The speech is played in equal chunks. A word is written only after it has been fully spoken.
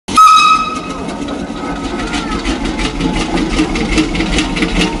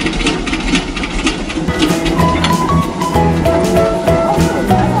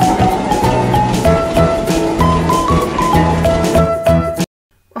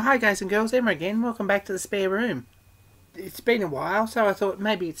Well, hi guys and girls, Emma again. Welcome back to the spare room. It's been a while, so I thought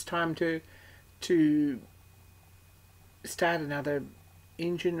maybe it's time to start another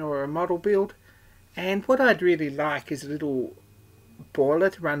engine or a model build. And what I'd really like is a little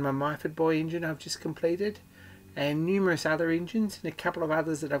boiler to run my Myford Boy engine I've just completed, and numerous other engines and a couple of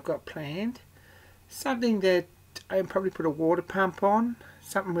others that I've got planned. Something that I'll probably put a water pump on,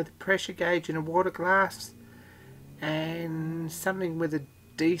 something with a pressure gauge and a water glass, and something with a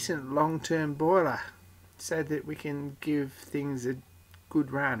decent long-term boiler so that we can give things a good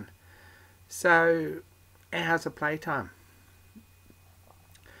run. So hours of playtime.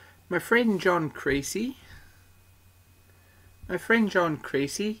 My friend John Creasy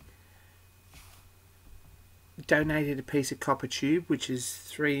donated a piece of copper tube which is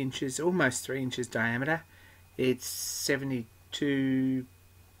 3 inches, almost 3 inches diameter. It's 72,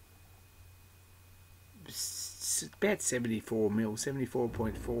 about 74 mil,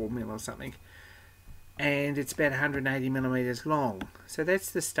 74.4 mil or something, and it's about 180 millimeters long. So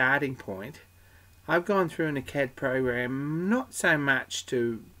that's the starting point. I've gone through in a CAD program, not so much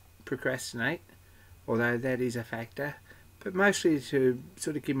to procrastinate, although that is a factor, but mostly to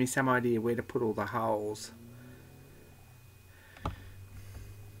sort of give me some idea where to put all the holes.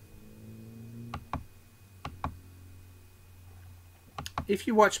 If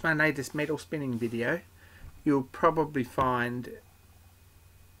you watch my latest metal spinning video, you'll probably find,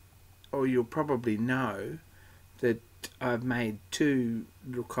 or you'll probably know, that I've made 2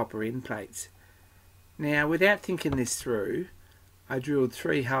 little copper end plates. Now, without thinking this through, I drilled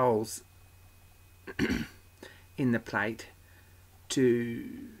 3 holes in the plate to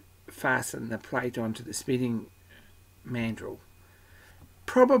fasten the plate onto the spinning mandrel.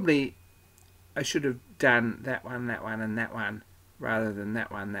 Probably I should have done that one, and that one, rather than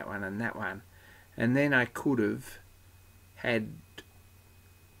that one, and that one. And then I could have had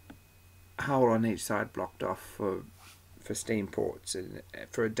a hole on each side blocked off for steam ports, and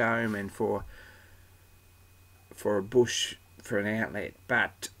for a dome, and for a bush for an outlet.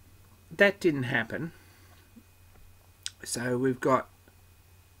 But that didn't happen. So we've got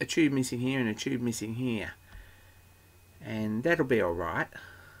a tube missing here and a tube missing here. And that'll be alright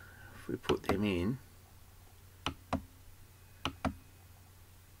if we put them in.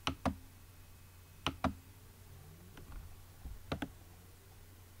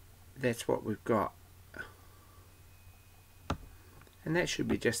 That's what we've got, and that should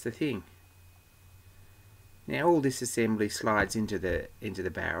be just the thing. Now all this assembly slides into the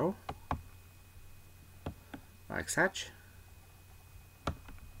barrel like such,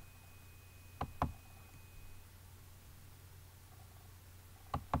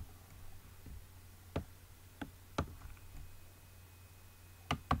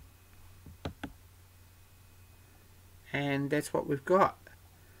 and that's what we've got.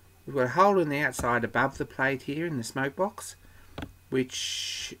 We've got a hole in the outside above the plate here in the smoke box,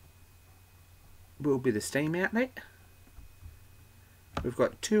 which will be the steam outlet. We've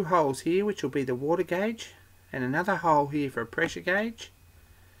got 2 holes here which will be the water gauge, and another hole here for a pressure gauge,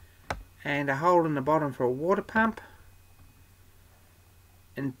 and a hole in the bottom for a water pump,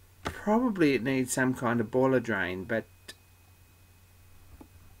 and probably it needs some kind of boiler drain, but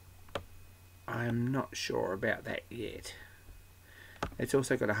I'm not sure about that yet. It's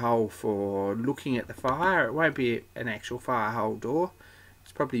also got a hole for looking at the fire. It won't be an actual fire hole door.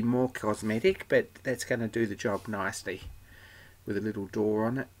 It's probably more cosmetic, but that's going to do the job nicely with a little door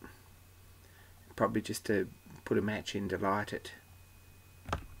on it. Probably just to put a match in to light it.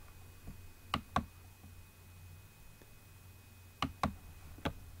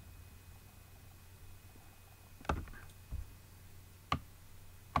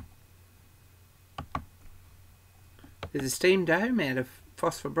 There's a steam dome out of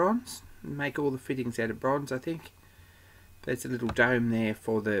phosphor bronze. Make all the fittings out of bronze, I think. There's a little dome there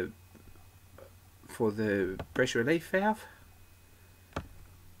for the pressure relief valve,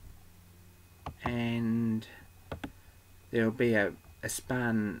 and there'll be a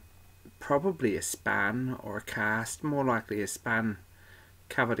spun, probably a spun or a cast, more likely a spun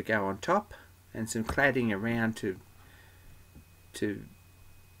cover to go on top, and some cladding around to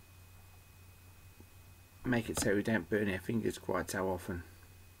make it so we don't burn our fingers quite so often.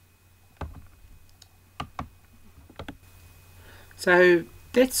 So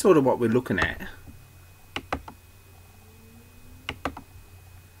that's sort of what we're looking at.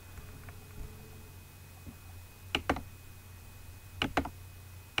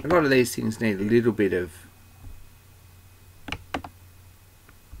 A lot of these things need a little bit of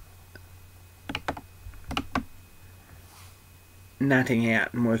nutting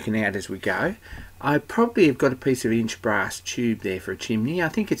out and working out as we go. I probably have got a piece of inch brass tube there for a chimney. I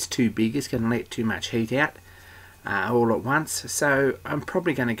think it's too big, it's going to let too much heat out all at once, so I'm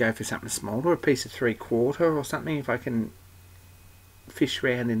probably going to go for something smaller, a piece of 3/4 or something, if I can fish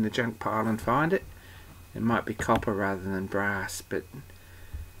around in the junk pile and find it. It might be copper rather than brass, but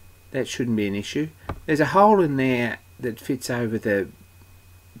that shouldn't be an issue. There's a hole in there that fits over the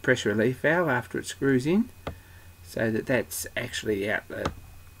pressure relief valve after it screws in, so that's actually out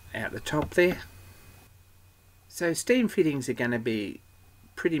the top there. So steam fittings are going to be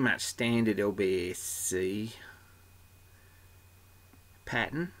pretty much standard LBSC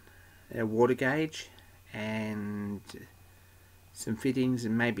pattern, a water gauge and some fittings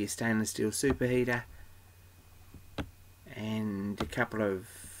and maybe a stainless steel superheater and a couple of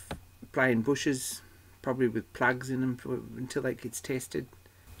plain bushes, probably with plugs in them until that gets tested.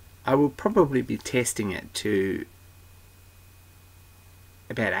 I will probably be testing it to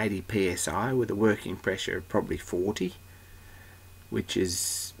about 80 psi with a working pressure of probably 40, which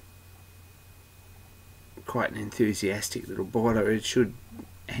is quite an enthusiastic little boiler. It should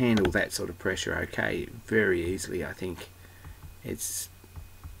handle that sort of pressure okay very easily. I think it's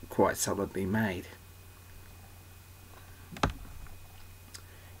quite solidly made.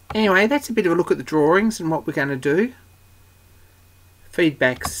 Anyway, that's a bit of a look at the drawings and what we're going to do.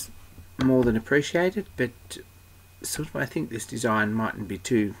 Feedback's more than appreciated, but sort of I think this design mightn't be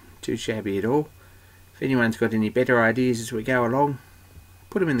too shabby at all. If anyone's got any better ideas as we go along,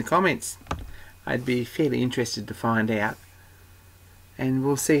 put them in the comments. I'd be fairly interested to find out, and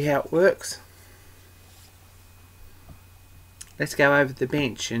we'll see how it works. Let's go over to the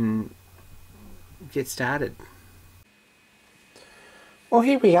bench and get started. Well,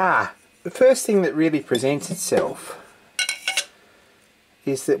 here we are. The first thing that really presents itself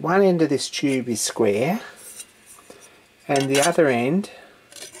is that one end of this tube is square and the other end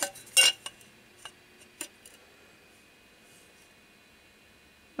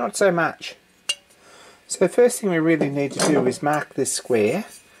not so much. So the first thing we really need to do is mark this square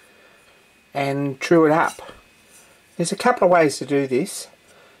and true it up. There's a couple of ways to do this.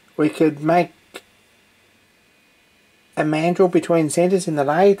 We could make a mandrel between centres in the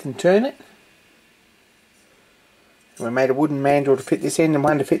lathe and turn it. We made a wooden mandrel to fit this end and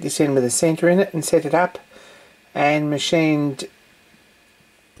one to fit this end with a centre in it and set it up and machined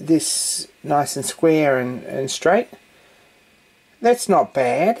this nice and square and straight. That's not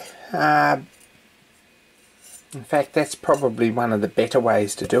bad. In fact, that's probably one of the better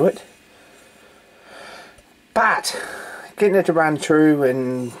ways to do it. But getting it to run true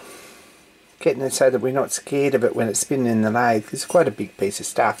and getting it so that we're not scared of it when it's spinning in the lathe, because it's quite a big piece of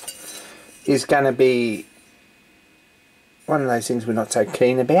stuff, is going to be one of those things we're not so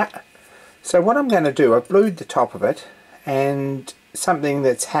keen about. So what I'm going to do, I've glued the top of it, and something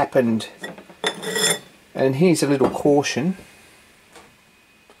that's happened, and here's a little caution,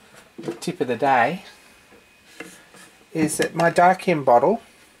 the tip of the day, is that my Dicam bottle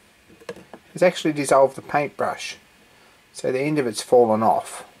has actually dissolved the paintbrush, so the end of it's fallen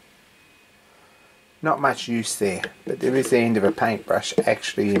off. Not much use there, but there is the end of a paintbrush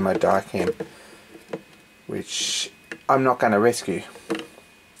actually in my Dicam, which I'm not going to rescue.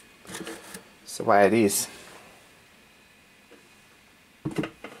 It's the way it is.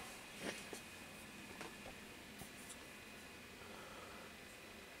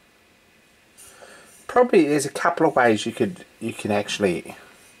 Probably there's a couple of ways you can actually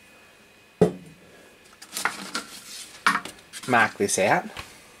mark this out.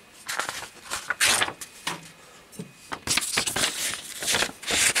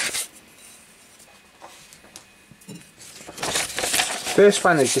 First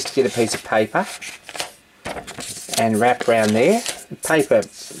one is just to get a piece of paper and wrap around there. The paper,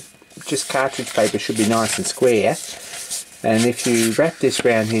 just cartridge paper, should be nice and square, and if you wrap this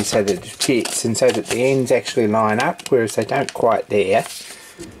around here so that it fits and so that the ends actually line up, whereas they don't quite there,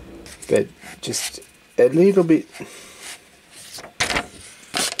 but just a little bit,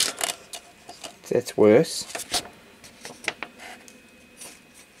 that's worse.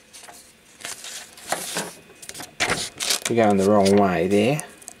 We're going the wrong way there.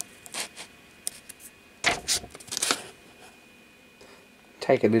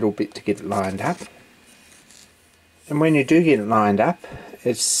 Take a little bit to get it lined up. And when you do get it lined up,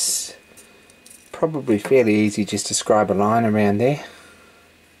 it's probably fairly easy just to scribe a line around there.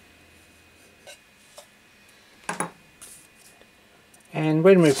 And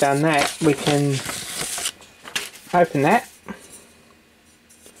when we've done that, we can open that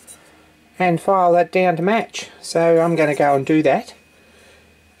and file that down to match. So I'm going to go and do that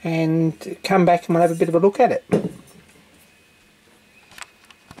and come back and we'll have a bit of a look at it.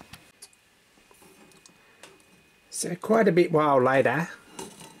 So quite a bit while later,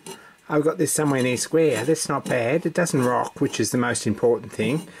 I've got this somewhere near square. That's not bad. It doesn't rock, which is the most important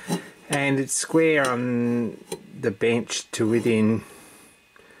thing. And it's square on the bench to within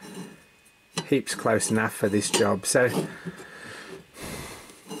heaps close enough for this job. So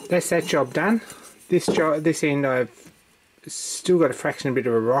that's that job done. This end I've still got a fraction of a bit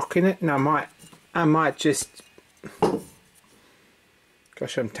of a rock in it, and I might just,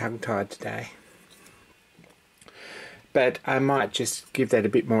 gosh, I'm tongue-tied today. But I might just give that a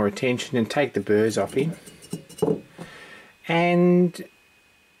bit more attention and take the burrs off him. And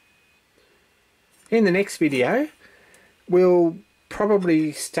in the next video, we'll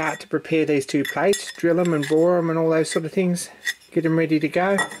probably start to prepare these two plates, drill them and bore them and all those sort of things, get them ready to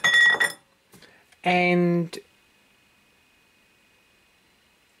go. And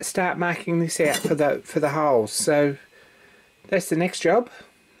start marking this out for the holes. So that's the next job.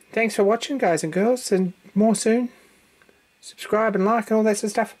 Thanks for watching, guys and girls, and more soon. Subscribe and like and all that sort of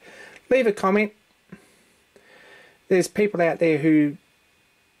stuff. Leave a comment. There's people out there who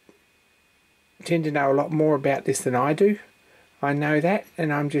tend to know a lot more about this than I do. I know that,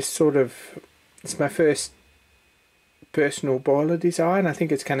 and I'm just sort of, it's my first personal boiler design. I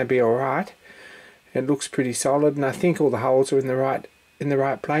think it's going to be alright. It looks pretty solid, and I think all the holes are in the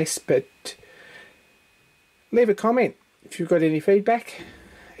right place. But leave a comment if you've got any feedback,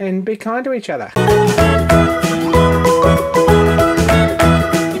 and be kind to each other.